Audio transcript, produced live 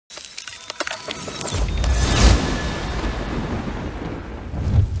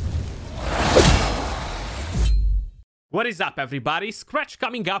What is up, everybody? Skratch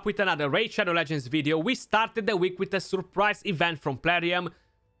coming up with another Raid Shadow Legends video. We started the week with a surprise event from Plarium.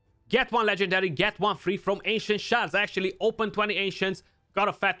 Get one legendary, get one free from Ancient Shards. I actually opened 20 Ancients, got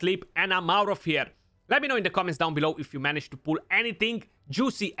a fat leap, and I'm out of here. Let me know in the comments down below if you managed to pull anything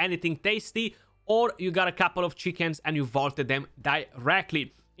juicy, anything tasty, or you got a couple of chickens and you vaulted them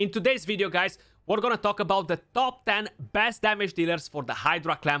directly. In today's video, guys, we're gonna talk about the top 10 best damage dealers for the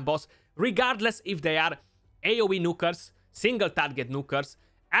Hydra clan boss, regardless if they are AoE nukers, single target nukers,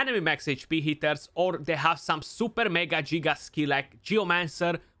 enemy max HP hitters, or they have some super mega giga skill like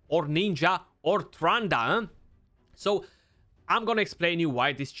Geomancer or Ninja or Tranda. Huh? So I'm gonna explain you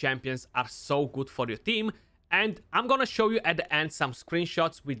why these champions are so good for your team, and I'm gonna show you at the end some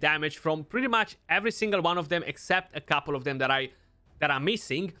screenshots with damage from pretty much every single one of them except a couple of them that I'm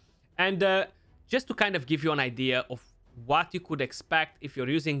missing, and just to kind of give you an idea of what you could expect if you're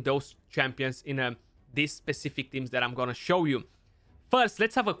using those champions in these specific teams that I'm gonna show you. First,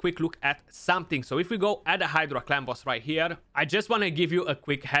 let's have a quick look at something. So if we go at the Hydra clan boss right here, I just want to give you a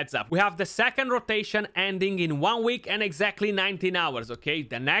quick heads up. We have the second rotation ending in 1 week and exactly 19 hours, okay?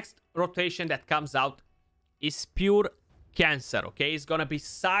 The next rotation that comes out is pure cancer, okay? It's gonna be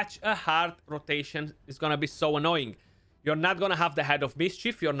such a hard rotation. It's gonna be so annoying. You're not gonna have the head of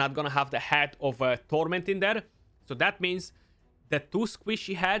Mischief. You're not gonna have the head of Torment in there. So that means the two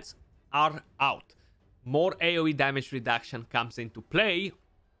squishy heads are out. More AoE damage reduction comes into play.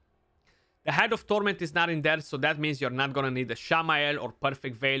 The head of Torment is not in there, so that means you're not gonna need a Shamael or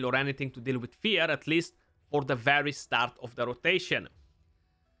Perfect Veil or anything to deal with fear, at least for the very start of the rotation.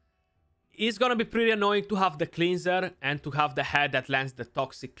 It's gonna be pretty annoying to have the cleanser and to have the head that lands the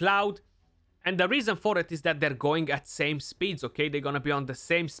Toxic Cloud. And the reason for it is that they're going at same speeds, okay? They're gonna be on the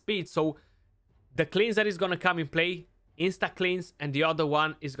same speed, so the cleanser is gonna come in play, insta cleanse, and the other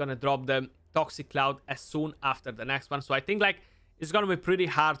one is gonna drop the Toxic Cloud as soon after the next one. So I think like it's gonna be pretty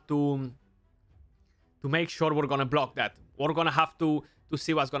hard to make sure we're gonna block that. We're gonna have to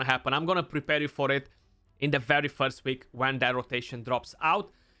see what's gonna happen. I'm gonna prepare you for it in the very first week when that rotation drops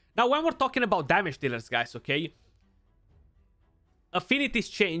out. Now, when we're talking about damage dealers, guys, okay, affinities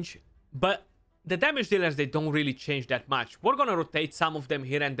change, but the damage dealers, they don't really change that much. We're gonna rotate some of them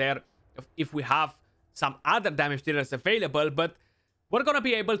here and there if we have some other damage dealers available, but we're gonna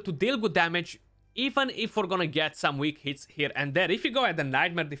be able to deal good damage even if we're gonna get some weak hits here and there. If you go at the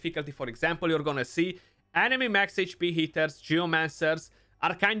Nightmare difficulty, for example, you're gonna see enemy max HP hitters, Geomancers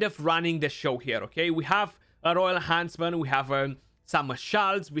are kind of running the show here, okay? We have a Royal Huntsman, we have some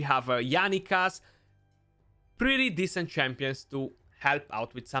Shalds, we have Yannickas, pretty decent champions to help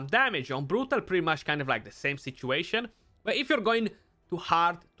out with some damage. On Brutal, pretty much kind of like the same situation, but if you're going to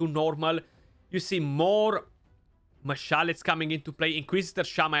hard, to normal, you see more Mashalets coming into play. Inquisitor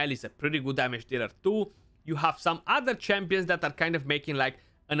Shamael is a pretty good damage dealer too. You have some other champions that are kind of making like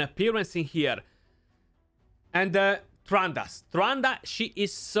an appearance in here. And Tranda, she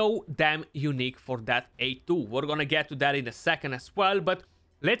is so damn unique for that A2. We're gonna get to that in a second as well, but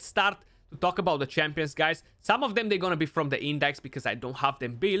let's start to talk about the champions, guys. Some of them, they're gonna be from the index because I don't have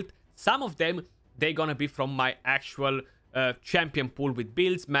them built. Some of them, they're gonna be from my actual champion pool with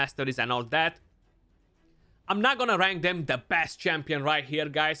builds, masteries, and all that. I'm not gonna rank them the best champion right here,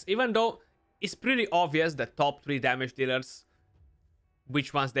 guys, even though it's pretty obvious the top 3 damage dealers,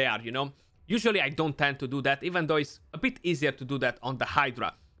 which ones they are, you know. Usually I don't tend to do that, even though it's a bit easier to do that on the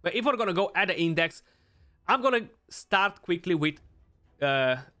Hydra. But if we're gonna go at the index, I'm gonna start quickly with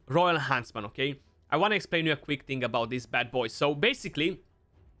Royal Huntsman, okay? I want to explain you a quick thing about this bad boy. So basically,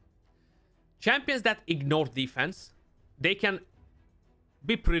 champions that ignore defense, they can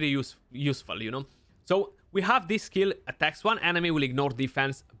be pretty useful, you know. So we have this skill, attacks one enemy, will ignore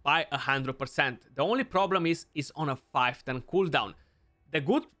defense by 100%. The only problem is on a 5-turn cooldown. The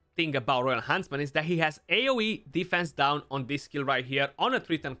good thing about Royal Huntsman is that he has AoE defense down on this skill right here on a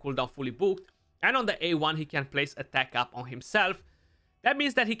 3-turn cooldown fully booked, and on the A1 he can place attack up on himself. That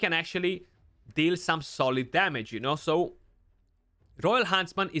means that he can actually deal some solid damage, you know. So Royal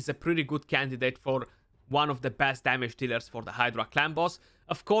Huntsman is a pretty good candidate for one of the best damage dealers for the Hydra clan boss.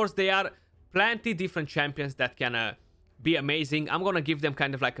 Of course, there are plenty different champions that can be amazing. I'm gonna give them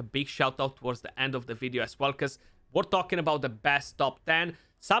kind of like a big shout out towards the end of the video as well, because we're talking about the best top 10.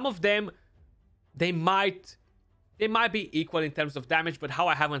 Some of them, they might be equal in terms of damage, but how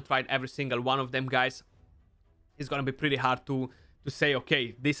I haven't tried every single one of them, guys, is gonna be pretty hard to say,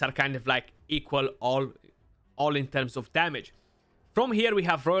 okay, these are kind of like equal all in terms of damage. From here we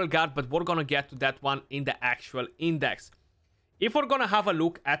have Royal Guard, but we're gonna get to that one in the actual index. If we're gonna have a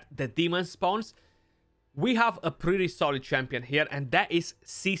look at the demon spawns, we have a pretty solid champion here, and that is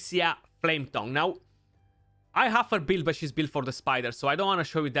Cisia Flametongue. Now, I have her build, but she's built for the spider, so I don't want to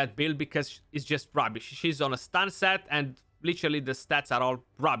show you that build because it's just rubbish. She's on a stun set, and literally the stats are all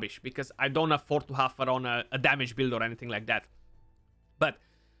rubbish because I don't afford to have her on a damage build or anything like that. But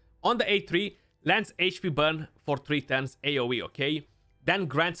on the A3, lands HP burn for 3 turns AoE, okay? Then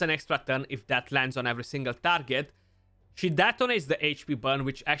grants an extra turn if that lands on every single target. She detonates the HP burn,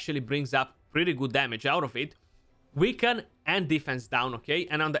 which actually brings up pretty good damage out of it. Weaken and defense down, okay?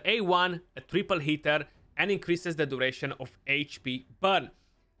 And on the A1, a triple hitter and increases the duration of HP burn.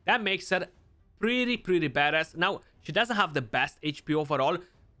 That makes her pretty badass. Now, she doesn't have the best HP overall,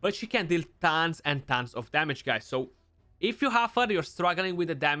 but she can deal tons and tons of damage, guys. So if you have her, you're struggling with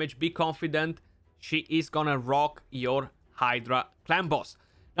the damage, be confident. She is gonna rock your Hydra clan boss.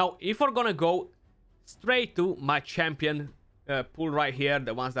 Now, if we're gonna go straight to my champion pool right here,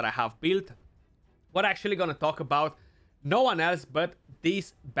 the ones that I have built, we're actually gonna talk about no one else but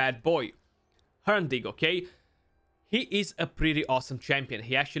this bad boy, Herndig, okay? He is a pretty awesome champion.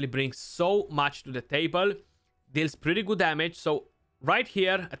 He actually brings so much to the table, deals pretty good damage. So right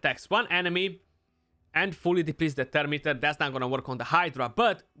here, attacks one enemy and fully depletes the Terminator. That's not gonna work on the Hydra,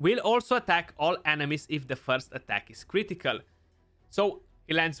 but will also attack all enemies if the first attack is critical. So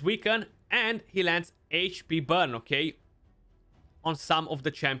he lands Weaken and he lands HP burn, okay, on some of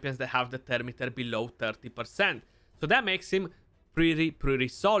the champions that have the Terminator below 30%. So that makes him pretty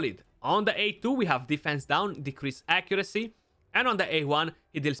solid. On the A2, we have defense down, decreased accuracy. And on the A1,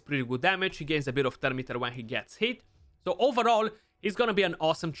 he deals pretty good damage. He gains a bit of Terminator when he gets hit. So overall, he's gonna be an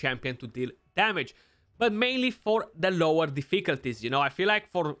awesome champion to deal damage. But mainly for the lower difficulties, you know. I feel like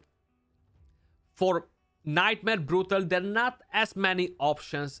for Nightmare Brutal, there are not as many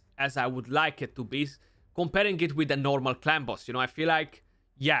options as I would like it to be, comparing it with the normal clan boss. You know, I feel like,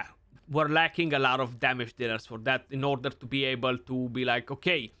 yeah, we're lacking a lot of damage dealers for that in order to be able to be like,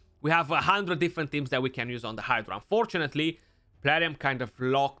 okay, we have 100 different teams that we can use on the Hydra. Unfortunately, Plarium kind of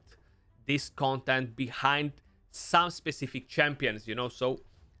locked this content behind some specific champions, you know, so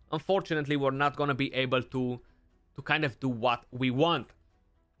unfortunately, we're not going to be able to kind of do what we want.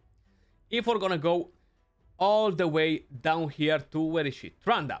 If we're going to go all the way down here to, where is she?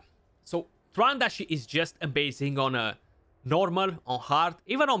 Tranda. So Tranda, she is just amazing on a normal, on hard,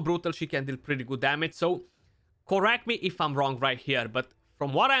 even on brutal, she can deal pretty good damage. So correct me if I'm wrong right here, but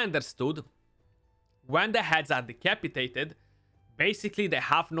from what I understood, when the heads are decapitated, basically they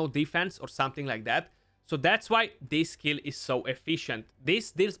have no defense or something like that. So that's why this skill is so efficient.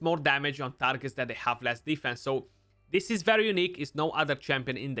 This deals more damage on targets that they have less defense. So this is very unique. It's no other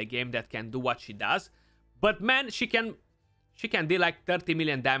champion in the game that can do what she does. But man, she can deal like 30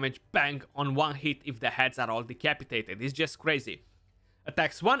 million damage, bang, on one hit if the heads are all decapitated. It's just crazy.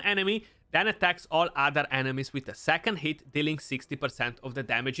 Attacks one enemy, then attacks all other enemies with a second hit, dealing 60% of the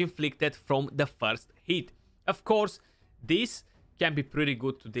damage inflicted from the first hit. Of course, this can be pretty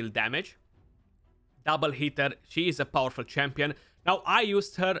good to deal damage. Double hitter, she is a powerful champion. Now, I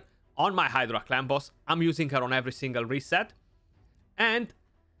used her on my Hydra clan boss. I'm using her on every single reset. And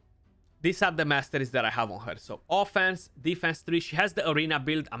these are the masteries that I have on her. So offense, defense 3. She has the arena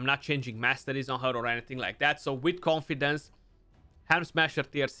build. I'm not changing masteries on her or anything like that. So with confidence, Helm Smasher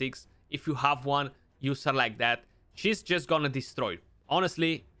tier 6. If you have one, use her like that. She's just gonna destroy.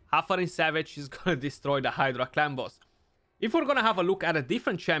 Honestly, have her in Savage, she's gonna destroy the Hydra clan boss. If we're gonna have a look at a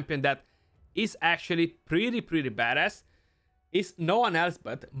different champion that is actually pretty badass, is no one else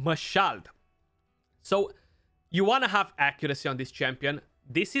but Mashald. So you wanna have accuracy on this champion.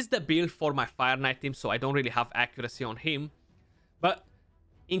 This is the build for my Fire Knight team, so I don't really have accuracy on him. But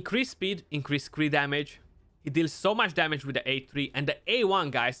increase speed, increase crit damage. He deals so much damage with the A3 and the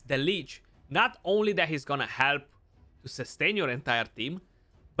A1, guys, the Leech. Not only that he's gonna help to sustain your entire team,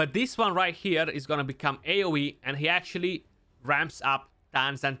 but this one right here is gonna become AoE, and he actually ramps up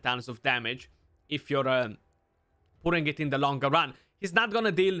tons and tons of damage if you're putting it in the longer run. He's not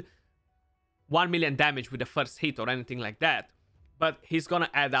gonna deal 1 million damage with the first hit or anything like that, but he's gonna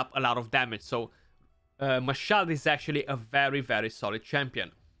add up a lot of damage. So Mashald is actually a very solid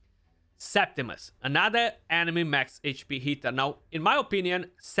champion. Septimus, another enemy max HP hitter. Now, in my opinion,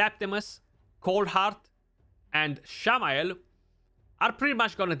 Septimus, Coldheart, and Shamael are pretty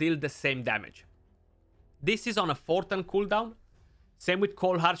much gonna deal the same damage. This is on a 4-turn cooldown. Same with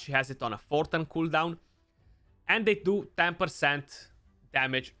Coldheart, she has it on a 4-turn cooldown. And they do 10%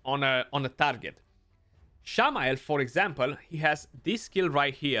 damage on a target. Shamael, for example, he has this skill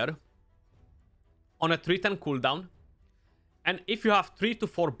right here on a 3-turn cooldown. And if you have 3 to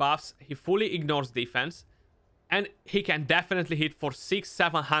 4 buffs, he fully ignores defense. And he can definitely hit for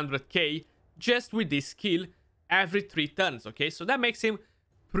 600-700k just with this skill every 3 turns, okay? So that makes him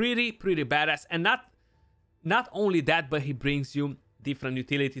pretty badass. And not only that, but he brings you different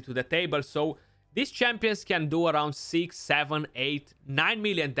utility to the table. So these champions can do around 6, 7, 8, 9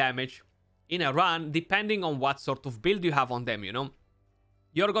 million damage in a run, depending on what sort of build you have on them, you know.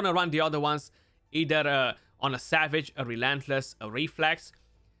 You're gonna run the other ones either on a Savage, a Relentless, a Reflex,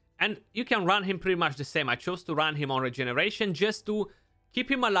 and you can run him pretty much the same. I chose to run him on Regeneration just to keep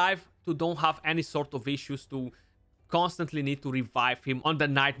him alive, to don't have any sort of issues, to constantly need to revive him on the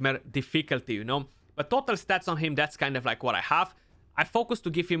Nightmare difficulty, you know. But total stats on him, that's kind of like what I have. I focus to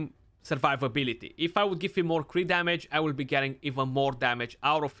give him survivability. If I would give him more crit damage, I will be getting even more damage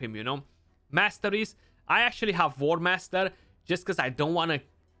out of him, you know. Masteries, I actually have War Master just because I don't want to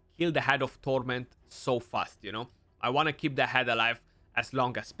kill the Head of Torment so fast, you know. I want to keep the head alive as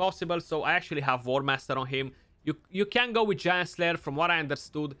long as possible, so I actually have War Master on him. You can go with Giant Slayer. From what I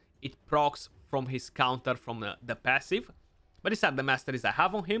understood, it procs from his counter from the passive. But these are the masteries I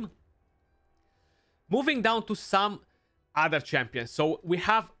have on him. Moving down to some other champions. So we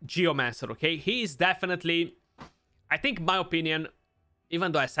have Geomancer, okay? He is definitely, I think, my opinion,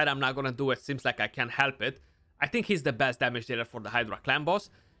 even though I said I'm not gonna do it, seems like I can't help it. I think he's the best damage dealer for the Hydra clan boss.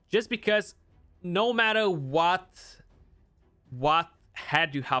 Just because no matter what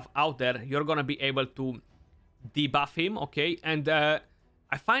head you have out there, you're gonna be able to debuff him, okay? And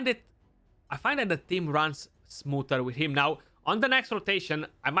I find that the team runs smoother with him. Now, on the next rotation,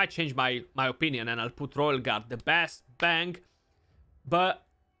 I might change my opinion and I'll put Royal Guard, the best bang. But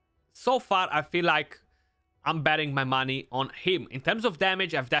so far, I feel like I'm betting my money on him. In terms of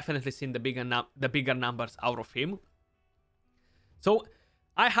damage, I've definitely seen the bigger numbers out of him. So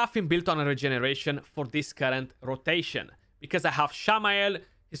I have him built on a regeneration for this current rotation. Because I have Shamael,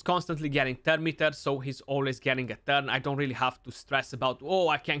 he's constantly getting turn meter, so he's always getting a turn. I don't really have to stress about, oh,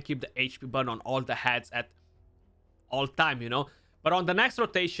 I can't keep the HP burn on all the heads at all time, you know. But on the next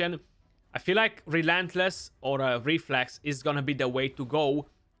rotation, I feel like Relentless or a Reflex is gonna be the way to go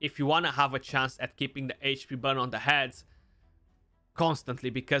if you want to have a chance at keeping the HP burn on the heads constantly,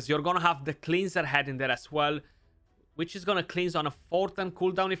 because you're gonna have the Cleanser head in there as well, which is gonna cleanse on a 4th turn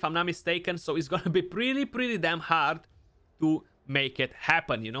cooldown if I'm not mistaken. So it's gonna be pretty damn hard to make it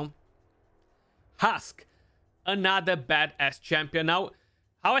happen, you know. Husk, another badass champion. Now,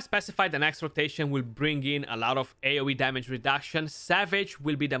 how I specified, the next rotation will bring in a lot of AoE damage reduction. Savage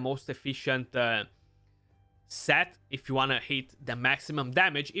will be the most efficient set if you want to hit the maximum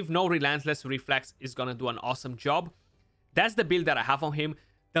damage. If no, Relentless Reflex is going to do an awesome job. That's the build that I have on him.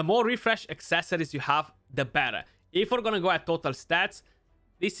 The more refresh accessories you have, the better. If we're going to go at total stats,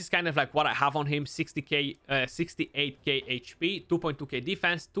 this is kind of like what I have on him. 68k HP, 2.2k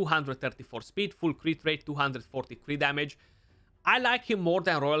defense, 234 speed, full crit rate, 240 crit damage. I like him more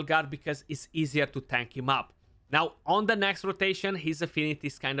than Royal Guard because it's easier to tank him up. Now, on the next rotation, his affinity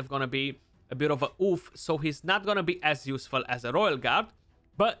is kind of going to be a bit of a oof, so he's not going to be as useful as a Royal Guard,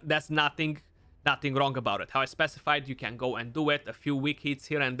 but that's nothing wrong about it. How I specified, you can go and do it. A few weak hits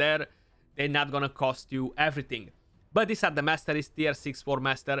here and there, they're not going to cost you everything. But these are the masteries. Tier 6 War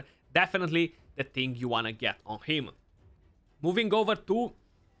Master, definitely the thing you want to get on him. Moving over to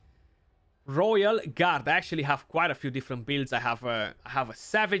Royal Guard. I actually have quite a few different builds. I have a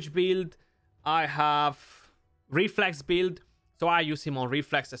Savage build. I have Reflex build. So I use him on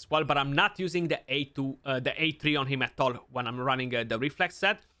Reflex as well. But I'm not using the A3 on him at all when I'm running the Reflex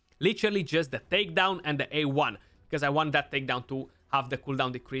set. Literally just the takedown and the A1. Because I want that takedown to have the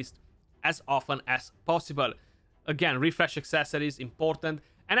cooldown decreased as often as possible. Again, refresh accessories, important.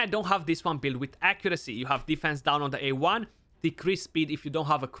 And I don't have this one built with accuracy. You have defense down on the A1. Decrease speed if you don't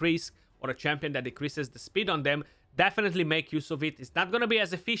have a Kreese or a champion that decreases the speed on them. Definitely make use of it. It's not going to be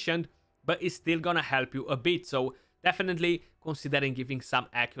as efficient, but it's still going to help you a bit. So definitely considering giving some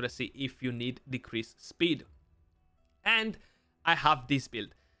accuracy if you need decreased speed. And I have this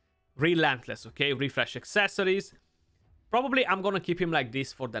build. Relentless, okay? Refresh accessories. Probably I'm going to keep him like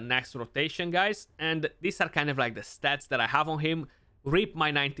this for the next rotation, guys. And these are kind of like the stats that I have on him. Rip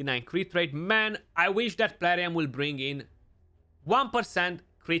my 99 crit rate. Man, I wish that Plarium will bring in 1%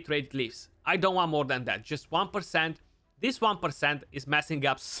 crit rate glyphs. I don't want more than that. Just 1%. This 1% is messing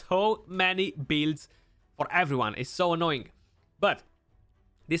up so many builds for everyone. It's so annoying. But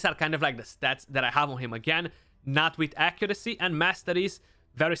these are kind of like the stats that I have on him. Again, not with accuracy and masteries.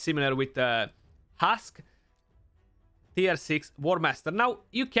 Very similar with Husk. Tier 6 War Master. Now,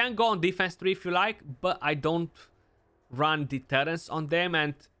 you can go on defense 3 if you like, but I don't run deterrence on them,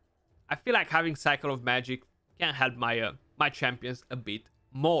 and I feel like having Cycle of Magic can help my my champions a bit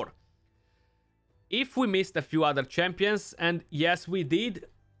more. If we missed a few other champions, and yes we did,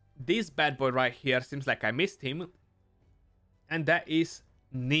 this bad boy right here seems like I missed him, and that is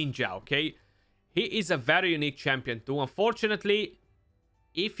Ninja, okay? He is a very unique champion too. Unfortunately,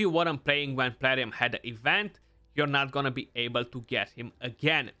 if you weren't playing when Plarium had the event, you're not gonna be able to get him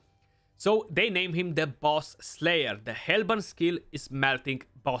again. So they name him the Boss Slayer. The Hellburn skill is melting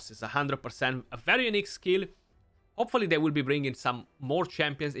bosses, 100%. A very unique skill. Hopefully they will be bringing some more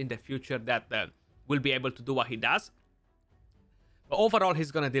champions in the future that will be able to do what he does. But overall,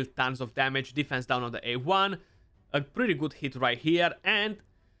 he's gonna deal tons of damage. Defense down on the A1. A pretty good hit right here. And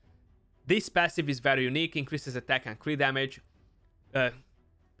this passive is very unique. Increases attack and crit damage per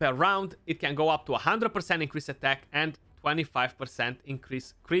round. It can go up to 100% increase attack and 25%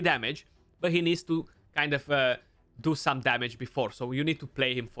 increase crit damage. But he needs to kind of do some damage before. So you need to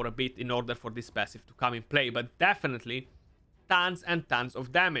play him for a bit in order for this passive to come in play. But definitely tons and tons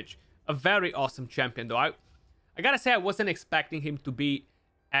of damage. A very awesome champion though. I gotta say I wasn't expecting him to be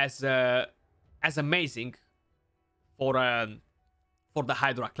as amazing for the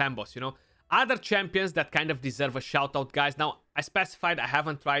Hydra clan boss, you know. Other champions that kind of deserve a shout out, guys. Now, I specified I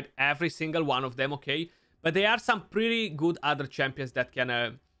haven't tried every single one of them, okay? But there are some pretty good other champions that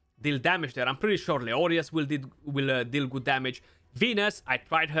can deal damage there. I'm pretty sure Leorius will deal good damage. Venus, I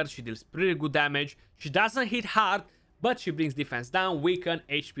tried her. She deals pretty good damage. She doesn't hit hard, but she brings defense down, weaken,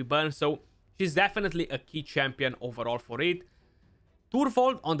 HP burn. So she's definitely a key champion overall for it.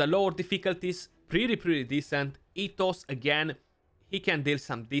 Turvold on the lower difficulties, pretty decent. Ethos, again, he can deal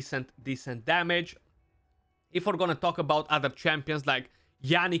some decent damage. If we're gonna talk about other champions like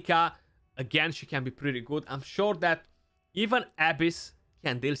Yannicka, again, she can be pretty good. I'm sure that even Abyss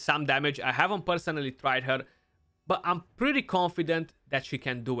can deal some damage. I haven't personally tried her, but I'm pretty confident that she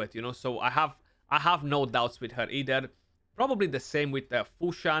can do it, you know. So I have no doubts with her either. Probably the same with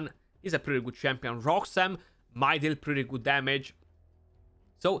Fushan. He's a pretty good champion. Roxem might deal pretty good damage.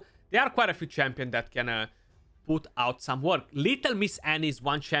 So there are quite a few champions that can put out some work. Little Miss Annie is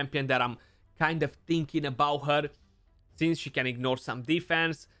one champion that I'm kind of thinking about her, since she can ignore some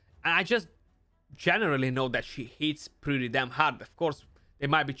defense. And I just generally know that she hits pretty damn hard. Of course, there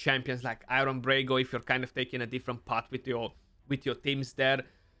might be champions like Iron Brago if you're kind of taking a different path with your teams there.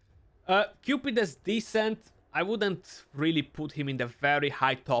 Cupid is decent. I wouldn't really put him in the very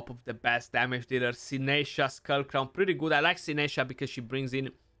high top of the best damage dealer. Sinesha, Skullcrown, pretty good. I like Sinesha because she brings in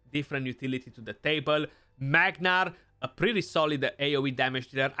different utility to the table. Magnar, a pretty solid AoE damage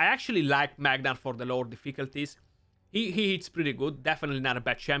dealer. I actually like Magnar for the lower difficulties. He hits pretty good. Definitely not a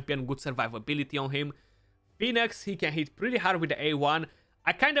bad champion. Good survivability on him. Phoenix, he can hit pretty hard with the A1.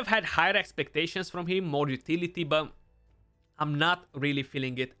 I kind of had higher expectations from him, more utility, but I'm not really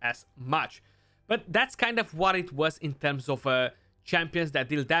feeling it as much. But that's kind of what it was in terms of champions that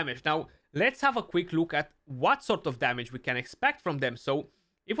deal damage. Now, let's have a quick look at what sort of damage we can expect from them. So,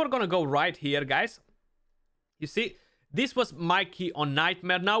 if we're gonna go right here, guys, you see, this was my key on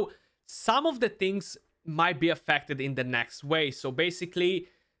Nightmare. Now, some of the things might be affected in the next way. So basically,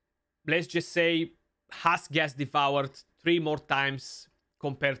 let's just say Husk gets devoured 3 more times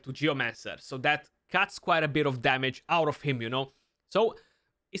compared to Geomancer. So that cuts quite a bit of damage out of him, you know. So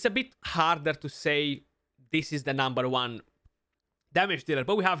it's a bit harder to say this is the #1 damage dealer.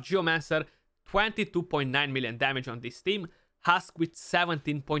 But we have Geomancer, 22.9 million damage on this team. Husk with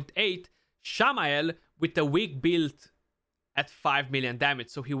 17.8. Shamael with a weak build at 5 million damage,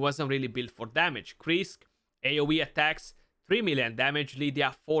 so he wasn't really built for damage. Krisk, AoE attacks, 3 million damage.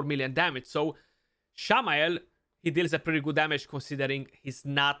 Lydia, 4 million damage. So Shamael, he deals a pretty good damage considering he's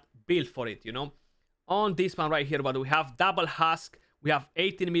not built for it, you know. On this one right here, but we have double Husk. We have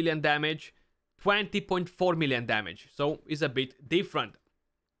 18 million damage, 20.4 million damage. So it's a bit different.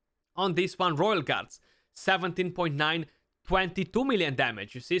 On this one, Royal Guards, 17.9, 22 million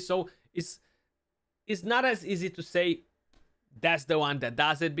damage. You see, so it's not as easy to say that's the one that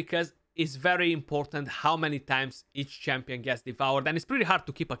does it, because it's very important how many times each champion gets devoured, and it's pretty hard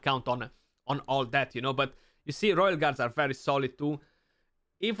to keep a count on all that, you know. But you see, Royal Guards are very solid too.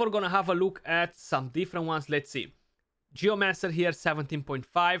 If we're gonna have a look at some different ones, let's see. Geomancer here,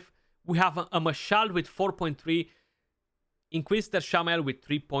 17.5. We have a Mashal with 4.3. Inquisitor Shamael with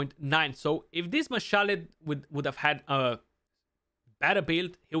 3.9. So if this Mashal would have had a better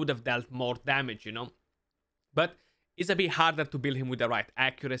build, he would have dealt more damage, you know. But it's a bit harder to build him with the right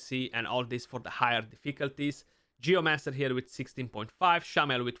accuracy and all this for the higher difficulties. Geomancer here with 16.5.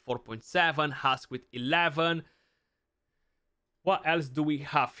 Shamael with 4.7. Husk with 11. What else do we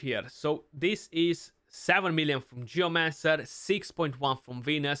have here? So this is 7 million from Geomancer, 6.1 from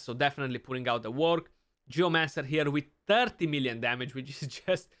Venus, so definitely putting out the work. Geomancer here with 30 million damage, which is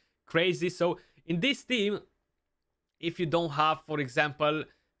just crazy. So in this team, if you don't have, for example,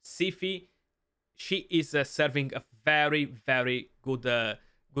 Sifi, she is serving a very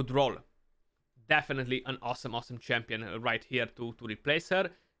good role. definitely an awesome champion right here to replace her.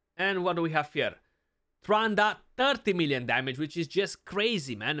 And what do we have here? Tranda, 30 million damage, which is just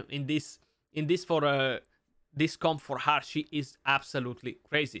crazy, man. In this for this comp for her, she is absolutely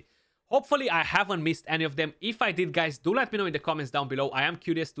crazy. Hopefully I haven't missed any of them. If I did, guys, do let me know in the comments down below. I am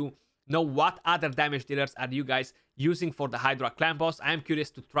curious to know what other damage dealers are you guys using for the Hydra clan boss. I am curious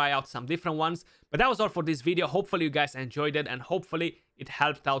to try out some different ones. But that was all for this video. Hopefully you guys enjoyed it, and hopefully it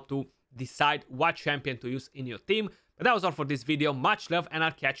helped out to decide what champion to use in your team. But that was all for this video. Much love, and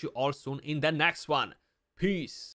I'll catch you all soon in the next one. Peace.